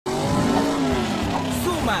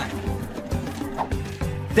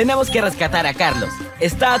Tenemos que rescatar a Carlos.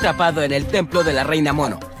 Está atrapado en el templo de la reina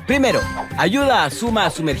mono. Primero, ayuda a Zuma a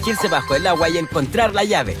sumergirse bajo el agua y encontrar la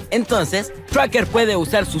llave. Entonces, Tracker puede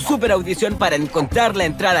usar su super audición para encontrar la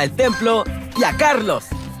entrada al templo y a Carlos.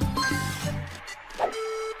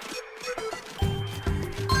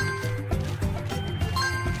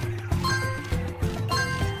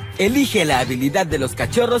 Elige la habilidad de los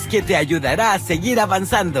cachorros que te ayudará a seguir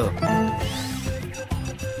avanzando.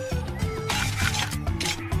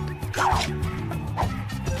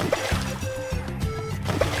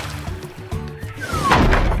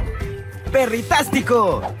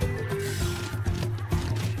 ¡Perritástico!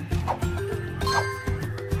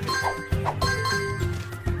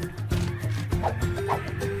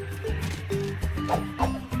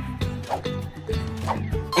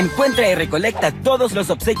 Encuentra y recolecta todos los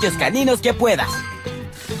obsequios caninos que puedas.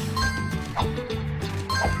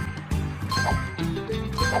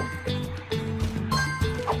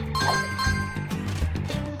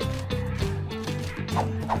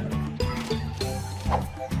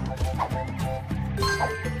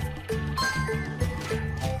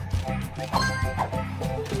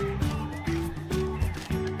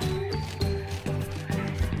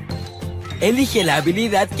 Elige la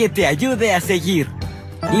habilidad que te ayude a seguir.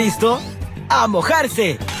 ¿Listo? ¡A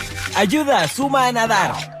mojarse! Ayuda a Zuma a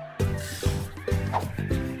nadar.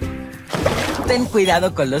 Ten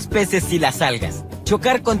cuidado con los peces y las algas.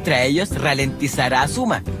 Chocar contra ellos ralentizará a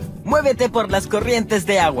Zuma. Muévete por las corrientes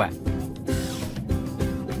de agua.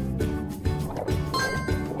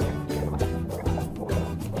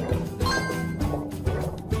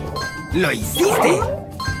 ¡Lo hiciste!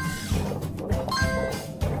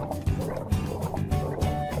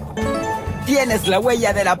 Tienes la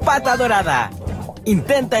huella de la pata dorada.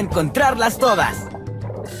 Intenta encontrarlas todas.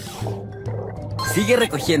 Sigue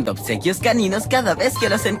recogiendo obsequios caninos cada vez que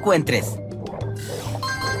los encuentres.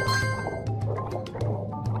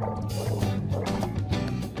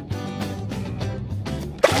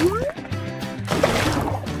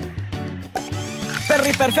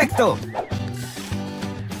 ¡Perry perfecto!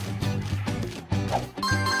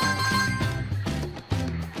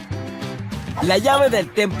 La llave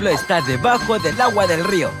del templo está debajo del agua del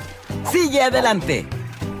río. ¡Sigue adelante!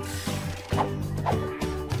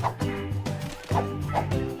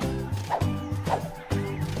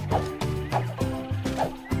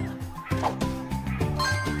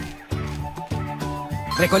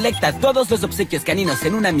 Recolecta todos los obsequios caninos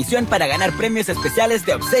en una misión para ganar premios especiales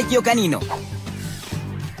de obsequio canino.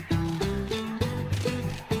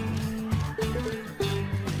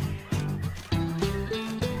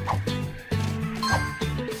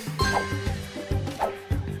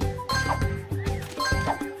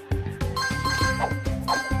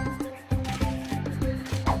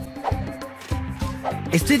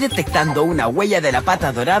 Estoy detectando una huella de la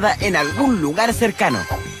pata dorada en algún lugar cercano.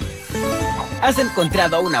 Has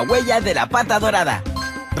encontrado una huella de la pata dorada.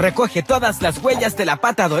 Recoge todas las huellas de la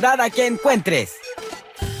pata dorada que encuentres.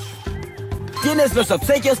 Tienes los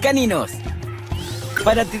obsequios caninos.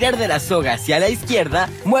 Para tirar de la soga hacia la izquierda,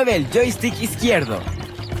 mueve el joystick izquierdo.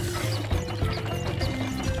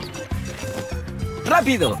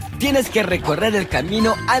 ¡Rápido! Tienes que recorrer el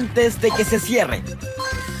camino antes de que se cierre.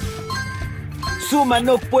 Zuma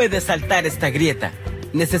no puede saltar esta grieta.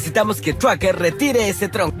 Necesitamos que Tracker retire ese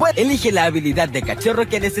tronco. Elige la habilidad de cachorro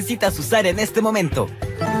que necesitas usar en este momento.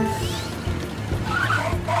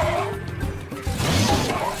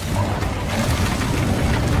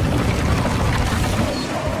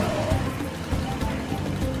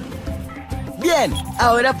 Bien,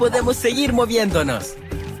 ahora podemos seguir moviéndonos.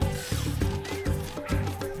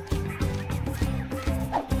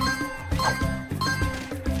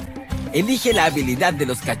 Elige la habilidad de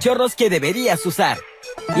los cachorros que deberías usar.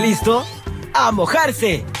 ¿Listo? ¡A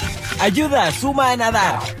mojarse! Ayuda a Zuma a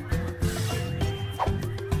nadar.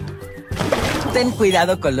 Ten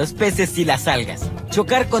cuidado con los peces y las algas.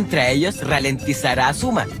 Chocar contra ellos ralentizará a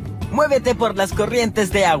Zuma. Muévete por las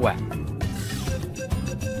corrientes de agua.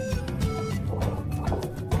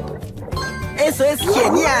 ¡Eso es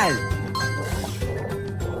genial!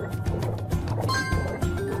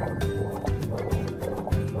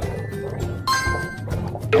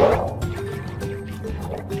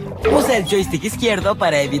 Usa el joystick izquierdo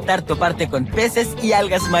para evitar toparte con peces y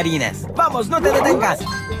algas marinas. ¡Vamos, no te detengas!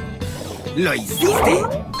 ¡Lo hiciste!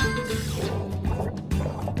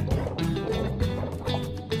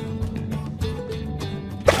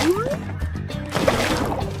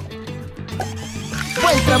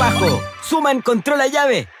 ¡Buen trabajo! Zuma encontró la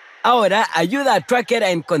llave. Ahora ayuda a Tracker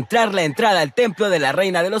a encontrar la entrada al templo de la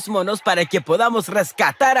reina de los monos para que podamos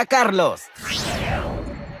rescatar a Carlos.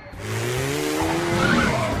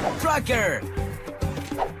 Tracker.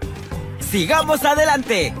 ¡Sigamos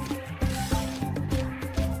adelante!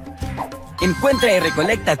 Encuentra y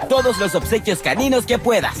recolecta todos los obsequios caninos que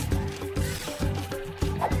puedas.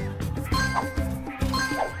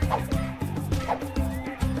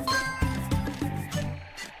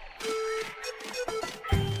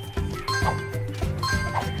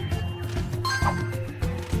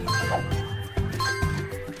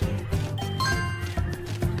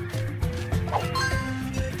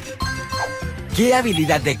 ¿Qué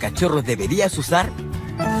habilidad de cachorro deberías usar?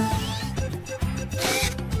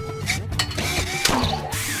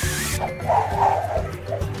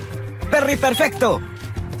 ¡Perry perfecto!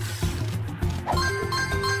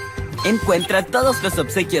 Encuentra todos los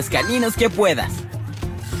obsequios caninos que puedas.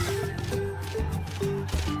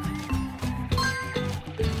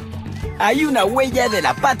 Hay una huella de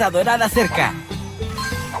la pata dorada cerca.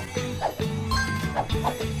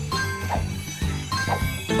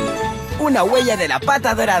 Una huella de la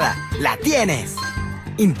pata dorada. ¡La tienes!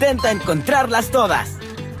 Intenta encontrarlas todas.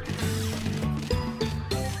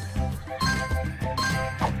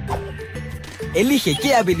 Elige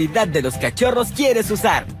qué habilidad de los cachorros quieres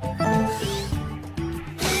usar.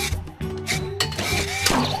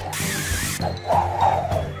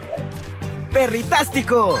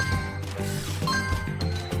 ¡Perritástico!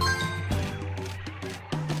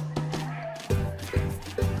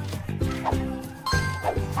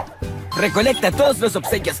 Recolecta todos los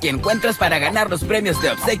obsequios que encuentras para ganar los premios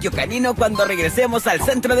de obsequio canino cuando regresemos al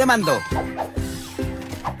centro de mando.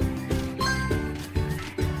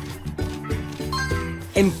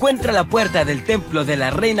 Encuentra la puerta del templo de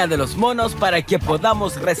la reina de los monos para que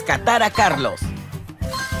podamos rescatar a Carlos.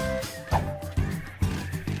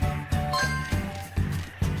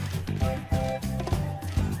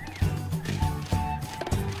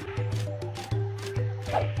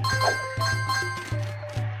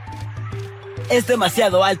 Es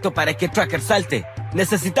demasiado alto para que Tracker salte.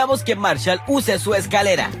 Necesitamos que Marshall use su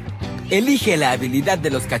escalera. Elige la habilidad de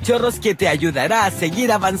los cachorros que te ayudará a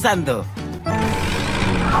seguir avanzando.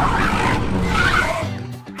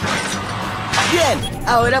 Bien,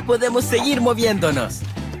 ahora podemos seguir moviéndonos.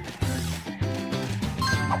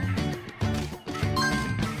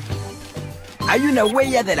 Hay una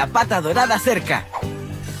huella de la pata dorada cerca.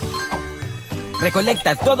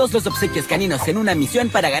 Recolecta todos los obsequios caninos en una misión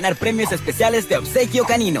para ganar premios especiales de obsequio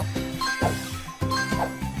canino.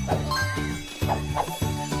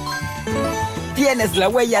 Tienes la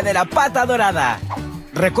huella de la pata dorada.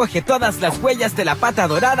 Recoge todas las huellas de la pata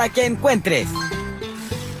dorada que encuentres.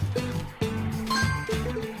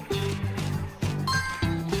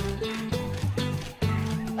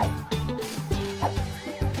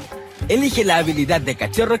 Elige la habilidad de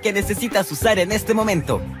cachorro que necesitas usar en este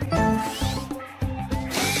momento.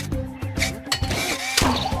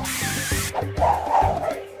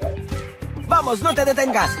 ¡Vamos, no te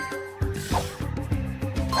detengas!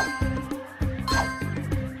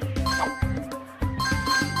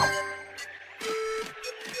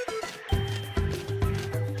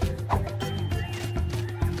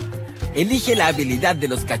 Elige la habilidad de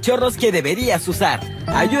los cachorros que deberías usar.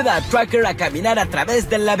 Ayuda a Tracker a caminar a través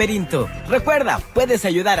del laberinto. Recuerda, puedes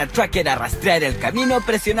ayudar a Tracker a rastrear el camino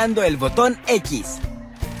presionando el botón X.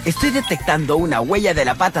 Estoy detectando una huella de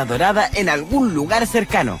la pata dorada en algún lugar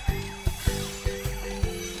cercano.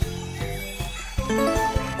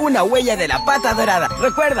 Una huella de la pata dorada.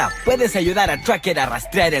 Recuerda, puedes ayudar a Tracker a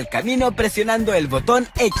rastrear el camino presionando el botón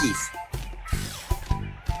X.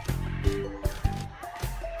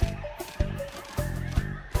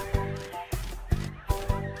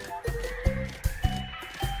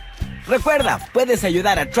 Recuerda, puedes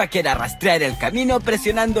ayudar a Tracker a rastrear el camino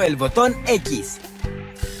presionando el botón X.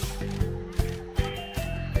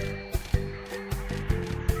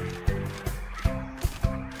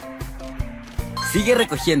 Sigue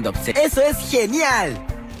recogiendo obsequios. ¡Eso es genial!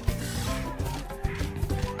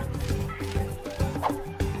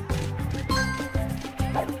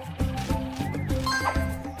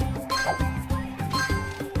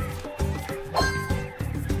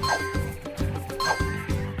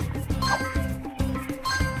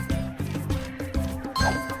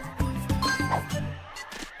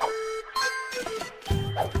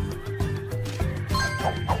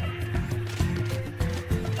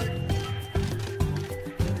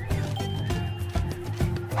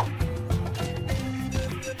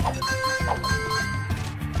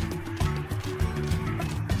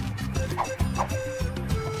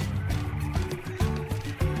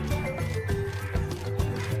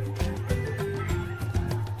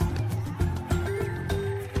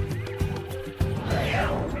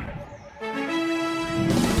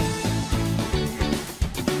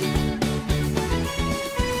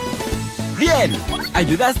 Bien,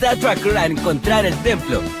 ayudaste a Tracker a encontrar el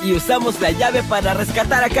templo y usamos la llave para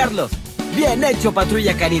rescatar a Carlos. Bien hecho,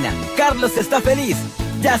 patrulla canina. Carlos está feliz.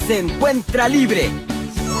 Ya se encuentra libre.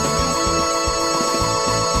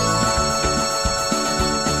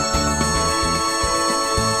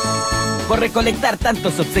 Por recolectar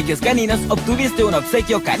tantos obsequios caninos, obtuviste un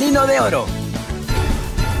obsequio canino de oro.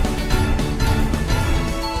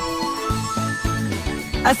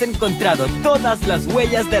 Has encontrado todas las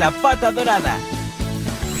huellas de la pata dorada.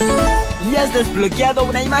 Y has desbloqueado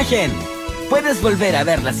una imagen. Puedes volver a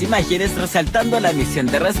ver las imágenes resaltando la misión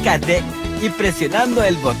de rescate y presionando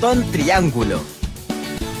el botón triángulo.